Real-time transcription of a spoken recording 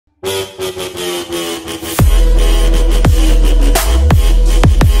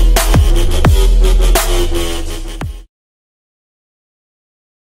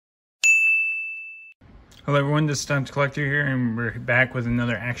Hello everyone, this is Stunt Collector here, and we're back with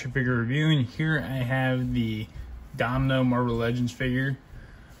another action figure review. And here I have the Domino Marvel Legends figure,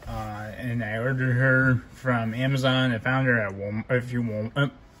 and I ordered her from Amazon. I found her at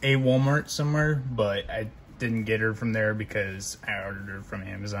Walmart somewhere, but I didn't get her from there because I ordered her from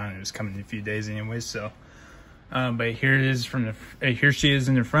Amazon. It was coming in a few days anyway. So, but here it is from the here she is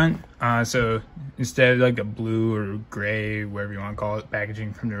in the front. So instead of like a blue or gray, whatever you want to call it,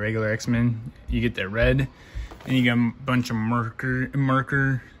 packaging from the regular X-Men, you get the red, and you got a bunch of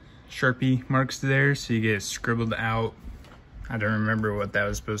marker Sharpie marks there, so you get it scribbled out. I don't remember what that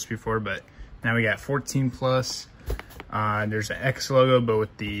was supposed to be for, but now we got 14 plus. There's an X logo, but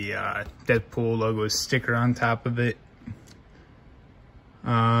with the Deadpool logo sticker on top of it.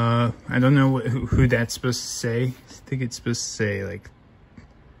 I don't know who that's supposed to say. I think it's supposed to say like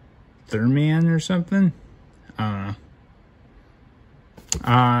Thurman or something.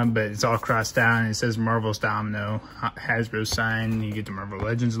 But it's all crossed out and it says Marvel's Domino, Hasbro sign. You get the Marvel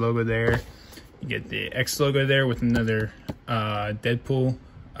Legends logo there. You get the X logo there with another Deadpool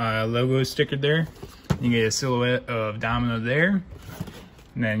logo sticker there. You get a silhouette of Domino there.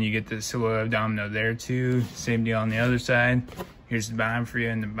 And then you get the silhouette of Domino there too. Same deal on the other side. Here's the bottom for you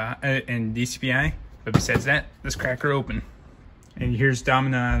in the DCPI. But besides that, let's crack her open. And here's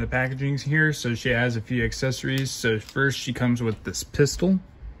Domino out of the packaging here. So she has a few accessories. So first she comes with this pistol,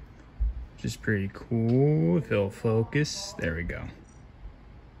 which is pretty cool. If it'll focus, there we go.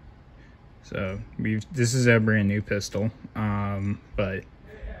 So this is a brand new pistol, but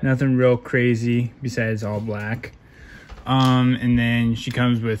nothing real crazy besides all black. And then she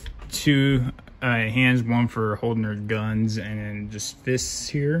comes with two hands, one for holding her guns, and then just fists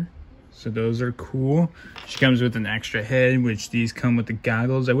here. So those are cool. She comes with an extra head, which these come with the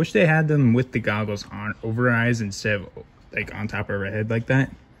goggles. I wish they had them with the goggles on over her eyes instead of like on top of her head like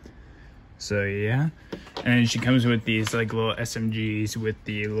that. So yeah. And she comes with these like little SMGs with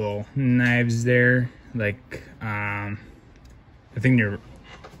the little knives there. Like I think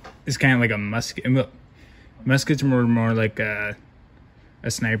it's kind of like a musket. Muskets were more like a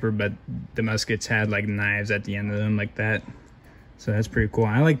sniper, but the muskets had like knives at the end of them like that. So that's pretty cool.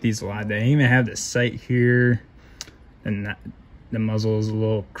 I like these a lot. They even have the sight here, and the muzzle is a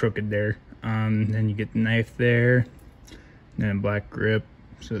little crooked there. Then you get the knife there, and then a black grip.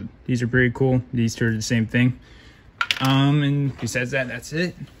 So these are pretty cool. These two are the same thing. And besides that, that's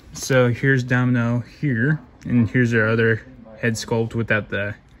it. So here's Domino here, and here's our other head sculpt without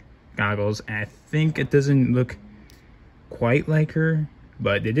the goggles. And I think it doesn't look quite like her,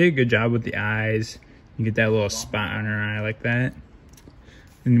 but they did a good job with the eyes. You get that little spot on her eye like that.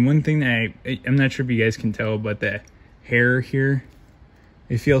 And one thing that I'm not sure if you guys can tell, but the hair here,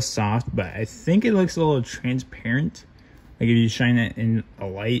 it feels soft, but I think it looks a little transparent. Like if you shine it in a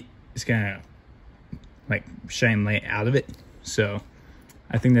light, it's gonna like shine light out of it. So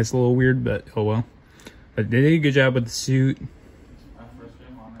I think that's a little weird, but oh well. But they did a good job with the suit.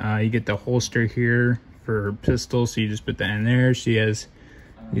 You get the holster here for her pistol, so you just put that in there. She has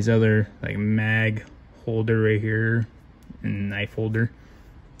these other like mag holder right here and knife holder.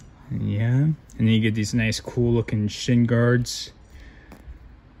 Yeah, and then you get these nice cool looking shin guards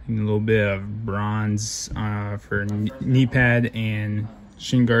and a little bit of bronze for knee pad and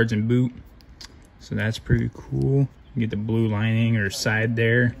shin guards and boot. So that's pretty cool. You get the blue lining or side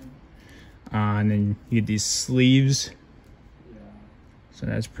there, and then you get these sleeves. So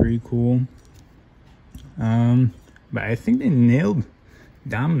that's pretty cool. But I think they nailed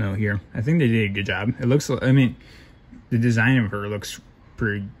Domino here. I think they did a good job. It looks, I mean, the design of her looks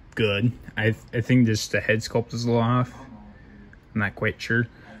pretty good. I think just the head sculpt is a little off. I'm not quite sure.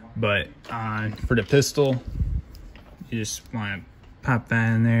 But for the pistol, you just want to pop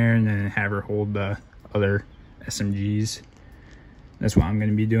that in there and then have her hold the other SMGs. That's what I'm going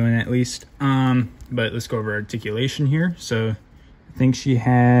to be doing at least. But let's go over articulation here. So I think she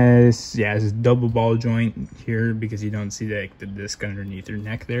has, yeah, it's a double ball joint here because you don't see the disc underneath her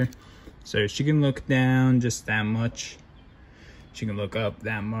neck there. So she can look down just that much. She can look up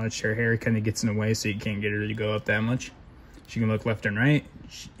that much. Her hair kind of gets in the way, so you can't get her to go up that much. She can look left and right.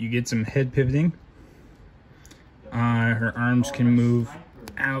 You get some head pivoting. Her arms can move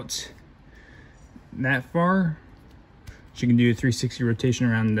out that far. She can do a 360 rotation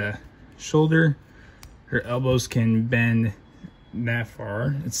around the shoulder. Her elbows can bend that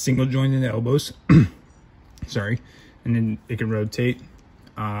far. It's single jointed elbows. Sorry. And then it can rotate.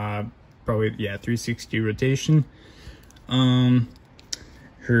 Probably, yeah, 360 rotation.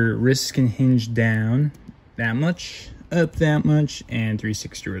 Her wrists can hinge down that much, up that much, and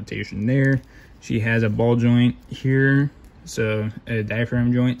 360 rotation there. She has a ball joint here, so a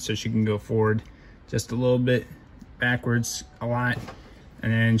diaphragm joint, so she can go forward just a little bit, backwards a lot,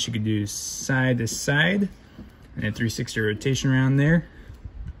 and then she could do side to side, and a 360 rotation around there.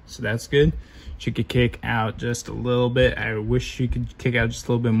 So that's good. She could kick out just a little bit. I wish she could kick out just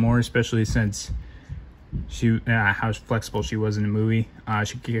a little bit more, especially since how flexible she was in the movie.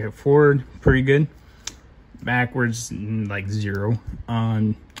 She could kick it forward pretty good. Backwards, like 0.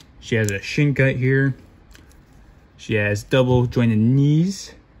 She has a shin cut here. She has double jointed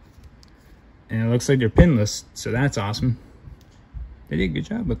knees. And it looks like they're pinless, so that's awesome. They did a good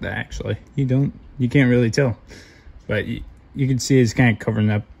job with that, actually. You can't really tell. But you can see it's kind of covering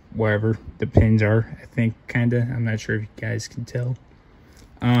up wherever the pins are, I think, kind of. I'm not sure if you guys can tell.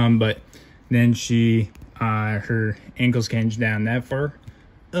 But then her ankles can hinge down that far,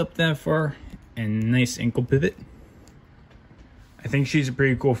 up that far, and nice ankle pivot. I think she's a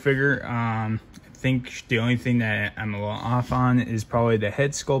pretty cool figure. I think the only thing that I'm a little off on is probably the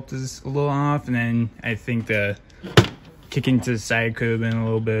head sculpt is a little off, and then I think the kicking to the side could have been a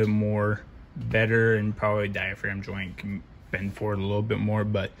little bit more better, and probably diaphragm joint can bend forward a little bit more.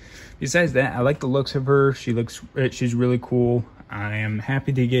 But besides that, I like the looks of her. She's really cool. I am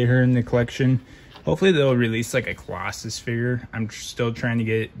happy to get her in the collection. Hopefully they'll release like a Colossus figure. I'm still trying to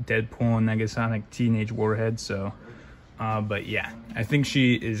get Deadpool and Negasonic Teenage Warhead, so but yeah, I think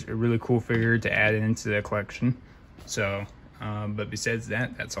she is a really cool figure to add into the collection. So but besides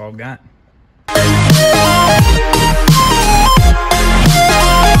that, that's all I've got.